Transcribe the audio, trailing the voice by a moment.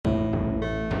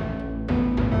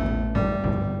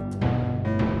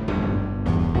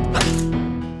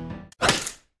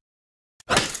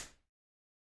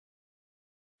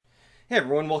Hey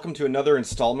everyone, welcome to another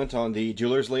installment on the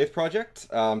Jeweler's Lathe project.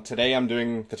 Today I'm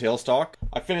doing the tailstock.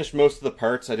 I finished most of the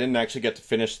parts. I didn't actually get to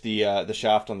finish the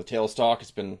shaft on the tailstock.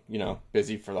 It's been,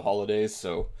 busy for the holidays,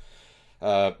 so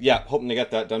yeah, hoping to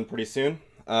get that done pretty soon.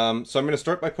 So I'm going to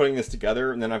start by putting this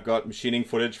together, and then I've got machining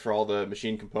footage for all the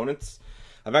machine components.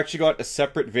 I've actually got a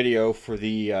separate video for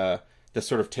the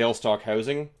sort of tailstock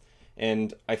housing,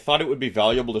 and I thought it would be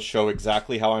valuable to show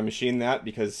exactly how I machine that,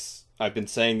 because I've been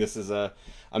saying this is a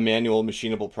manual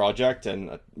machinable project, and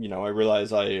I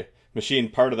realize I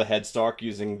machined part of the headstock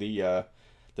using the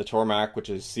Tormac, which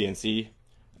is CNC.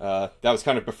 That was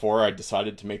kind of before I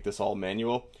decided to make this all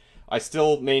manual. I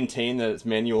still maintain that it's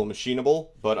manual machinable,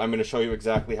 but I'm going to show you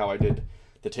exactly how I did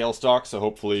the tailstock, so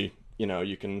hopefully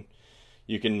you can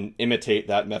imitate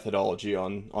that methodology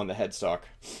on the headstock.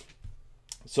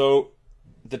 So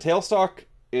the tailstock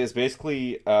is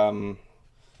basically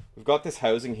we've got this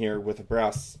housing here with a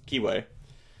brass keyway.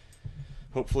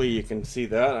 Hopefully you can see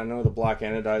that. I know the black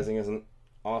anodizing isn't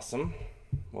awesome.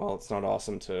 Well, it's not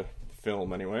awesome to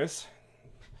film anyways.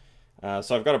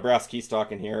 So I've got a brass key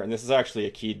stock in here, and this is actually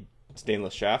a keyed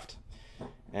stainless shaft.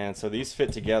 And so these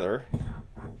fit together.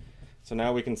 So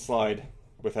now we can slide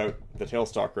without the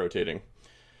tailstock rotating.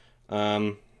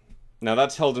 Now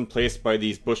that's held in place by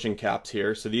these bushing caps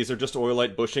here. So these are just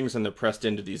oilite bushings, and they're pressed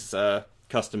into these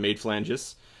custom-made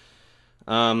flanges.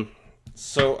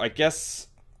 So I guess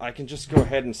I can just go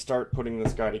ahead and start putting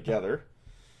this guy together.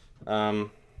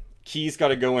 Keys got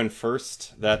to go in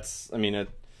first. If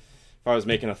I was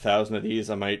making 1,000 of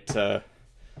these, I might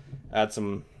add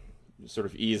some sort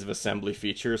of ease of assembly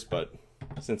features, but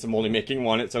since I'm only making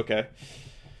one, it's okay.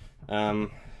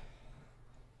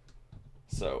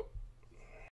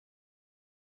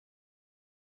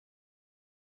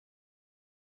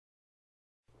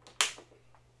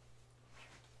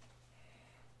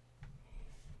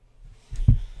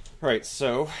 Alright,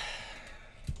 so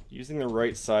using the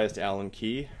right sized Allen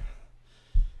key,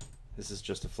 this is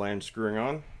just a flange screwing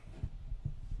on.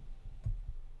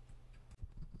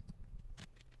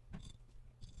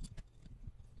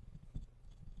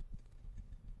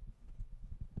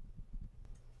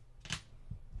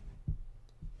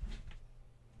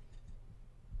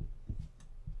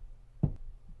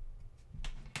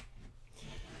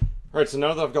 Alright, so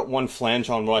now that I've got one flange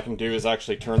on, what I can do is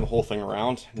actually turn the whole thing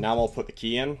around. Now I'll put the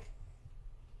key in.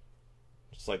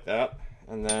 Just like that,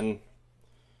 and then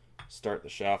start the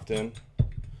shaft in.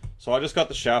 So I just got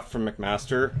the shaft from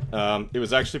McMaster. It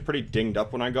was actually pretty dinged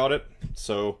up when I got it,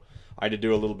 so I had to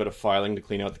do a little bit of filing to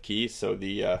clean out the key so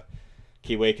the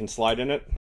keyway can slide in it.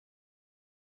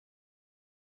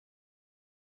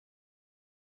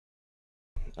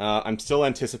 I'm still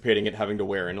anticipating it having to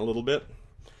wear in a little bit,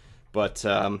 but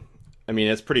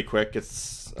it's pretty quick.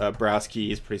 It's brass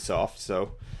key is pretty soft,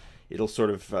 so it'll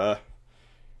sort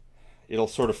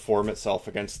of form itself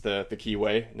against the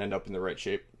keyway and end up in the right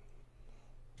shape.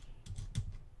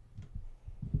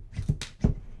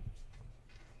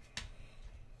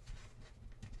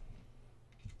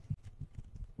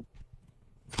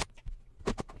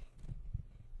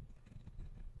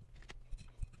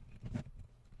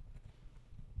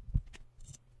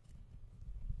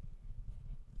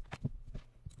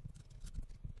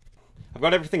 I've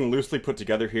got everything loosely put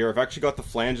together here. I've actually got the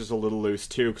flanges a little loose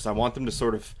too, because I want them to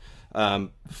sort of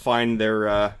find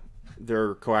their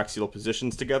coaxial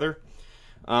positions together.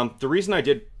 The reason I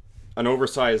did an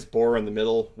oversized bore in the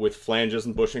middle with flanges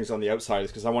and bushings on the outside is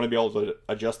because I want to be able to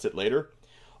adjust it later.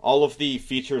 All of the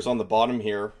features on the bottom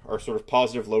here are sort of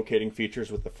positive locating features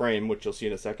with the frame, which you'll see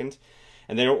in a second,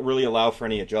 and they don't really allow for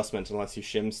any adjustment unless you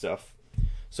shim stuff.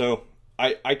 So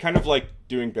I kind of like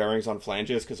doing bearings on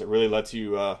flanges because it really lets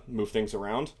you move things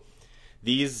around.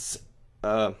 These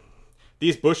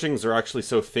bushings are actually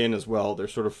so thin as well.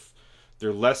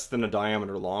 They're less than a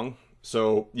diameter long,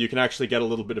 so you can actually get a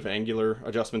little bit of angular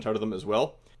adjustment out of them as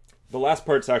well. The last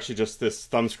part's actually just this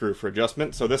thumb screw for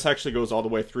adjustment. So this actually goes all the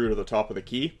way through to the top of the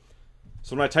key.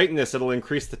 So when I tighten this, it'll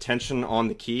increase the tension on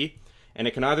the key, and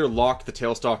it can either lock the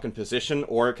tailstock in position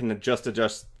or it can adjust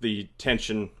the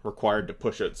tension required to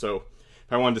push it. So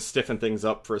if I wanted to stiffen things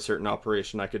up for a certain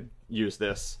operation, I could use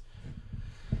this.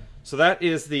 So that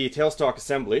is the tailstock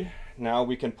assembly. Now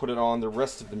we can put it on the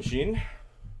rest of the machine,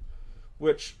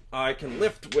 which I can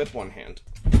lift with one hand.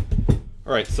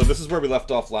 Alright, so this is where we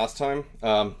left off last time.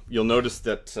 You'll notice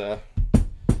that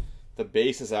the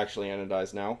base is actually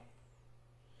anodized now,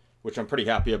 which I'm pretty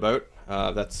happy about.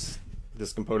 That's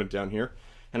this component down here.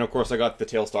 And of course I got the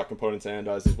tailstock components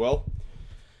anodized as well.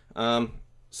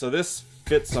 So this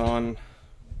fits on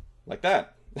like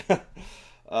that.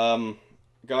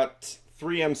 Got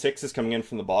 3 M6s coming in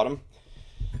from the bottom.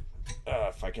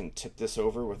 if I can tip this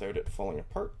over without it falling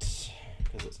apart,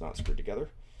 because it's not screwed together.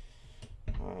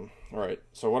 Alright,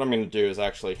 so what I'm going to do is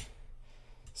actually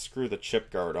screw the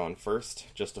chip guard on first,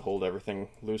 just to hold everything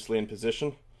loosely in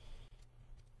position.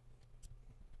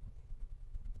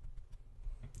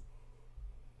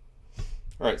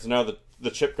 Alright, so now the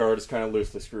chip guard is kind of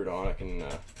loosely screwed on, I can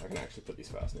actually put these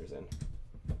fasteners in.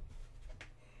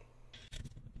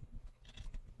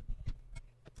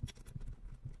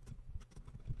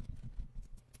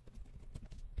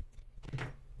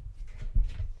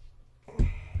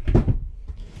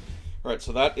 Alright,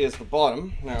 so that is the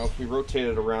bottom. Now if we rotate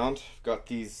it around, we've got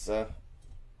these,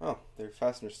 oh, their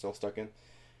fasteners still stuck in.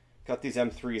 Got these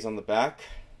M3s on the back.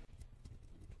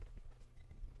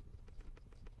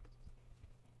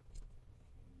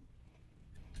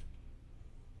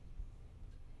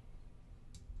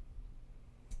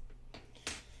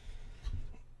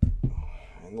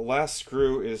 And the last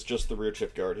screw is just the rear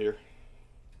chip guard here.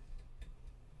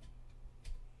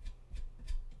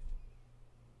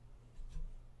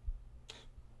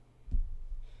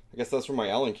 I guess that's where my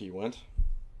Allen key went.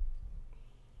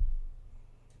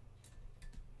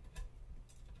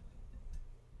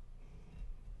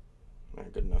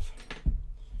 Alright, good enough.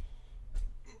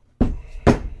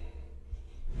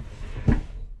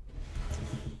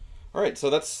 Alright, so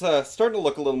that's starting to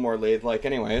look a little more lathe-like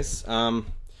anyways.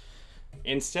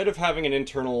 Instead of having an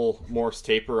internal Morse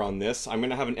taper on this, I'm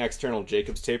going to have an external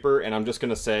Jacobs taper, and I'm just going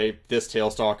to say this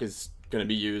tailstock is going to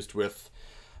be used with,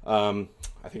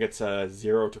 I think it's a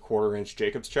 0 to 1/4 inch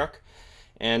Jacobs chuck.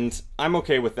 And I'm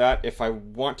okay with that. If I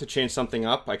want to change something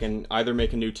up, I can either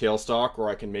make a new tailstock or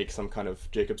I can make some kind of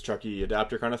Jacobs chucky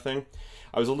adapter kind of thing.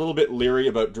 I was a little bit leery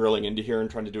about drilling into here and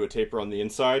trying to do a taper on the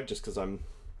inside, just because I'm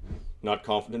not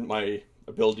confident in my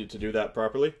ability to do that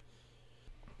properly.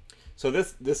 So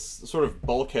this sort of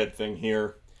bulkhead thing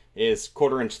here is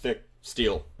 1/4 inch thick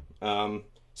steel. So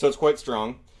it's quite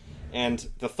strong. And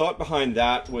the thought behind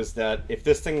that was that if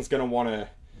this thing's going to want to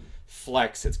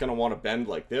flex, it's going to want to bend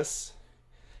like this.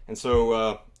 And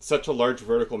so such a large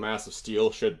vertical mass of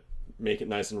steel should make it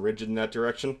nice and rigid in that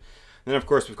direction. And then of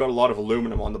course we've got a lot of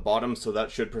aluminum on the bottom, so that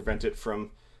should prevent it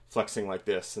from flexing like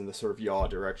this in the sort of yaw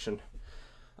direction.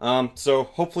 So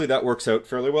hopefully that works out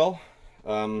fairly well.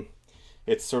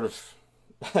 It's sort of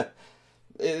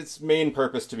its main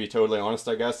purpose, to be totally honest,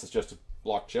 I guess, is just to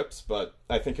block chips, but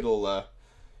I think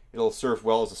it'll serve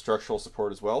well as a structural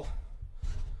support as well.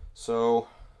 So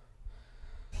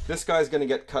this guy's going to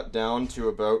get cut down to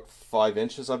about 5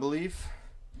 inches, I believe.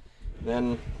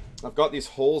 Then I've got these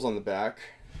holes on the back,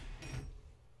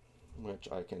 which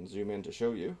I can zoom in to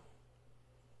show you.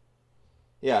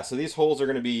 Yeah, so these holes are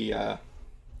going to be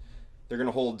they're going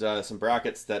to hold some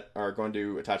brackets that are going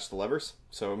to attach the levers.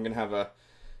 So I'm going to have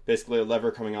basically a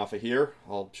lever coming off of here.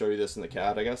 I'll show you this in the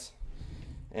CAD, I guess.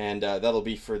 And that'll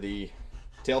be for the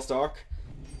tailstock.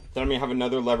 Then I'm going to have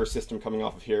another lever system coming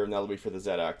off of here, and that'll be for the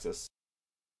Z-axis.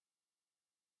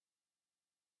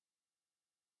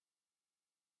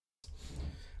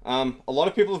 A lot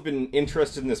of people have been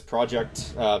interested in this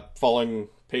project, following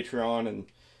Patreon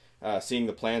and seeing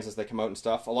the plans as they come out and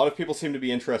stuff. A lot of people seem to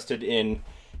be interested in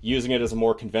using it as a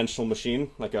more conventional machine,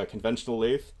 like a conventional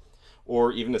lathe,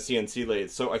 or even a CNC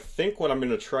lathe. So I think what I'm going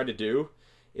to try to do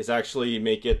is actually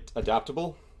make it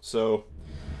adaptable. So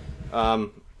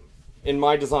in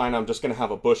my design, I'm just going to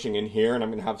have a bushing in here, and I'm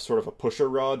going to have sort of a pusher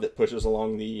rod that pushes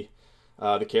along the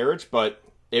carriage, but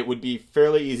it would be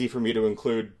fairly easy for me to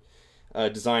include a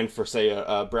design for, say,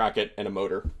 a bracket and a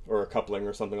motor, or a coupling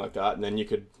or something like that, and then you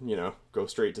could, you know, go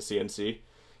straight to CNC.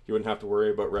 You wouldn't have to worry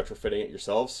about retrofitting it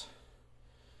yourselves.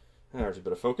 There's a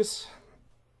bit of focus.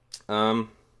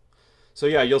 So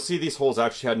yeah, you'll see these holes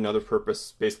actually had another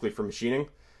purpose, basically for machining,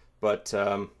 but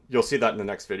you'll see that in the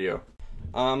next video.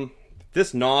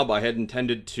 This knob I had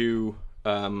intended to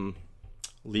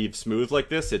leave smooth like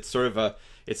this. It's sort of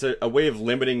it's a way of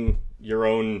limiting your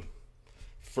own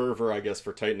fervor, I guess,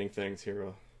 for tightening things. Here,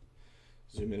 I'll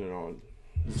zoom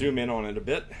in on it a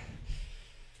bit.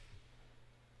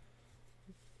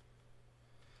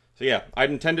 So yeah, I'd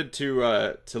intended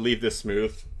to leave this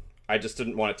smooth. I just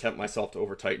didn't want to tempt myself to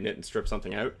over tighten it and strip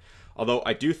something out. Although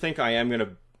I do think I am going to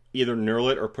either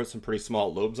knurl it or put some pretty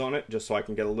small lobes on it, just so I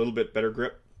can get a little bit better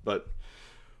grip. But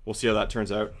we'll see how that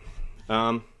turns out.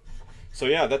 So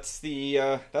yeah, that's the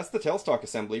tailstock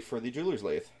assembly for the jeweler's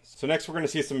lathe. So next we're going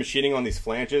to see some machining on these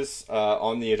flanges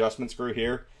on the adjustment screw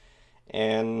here,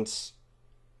 and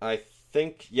I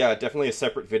think, yeah, definitely a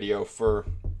separate video for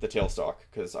the tailstock,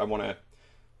 because I want to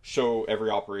show every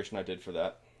operation I did for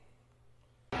that.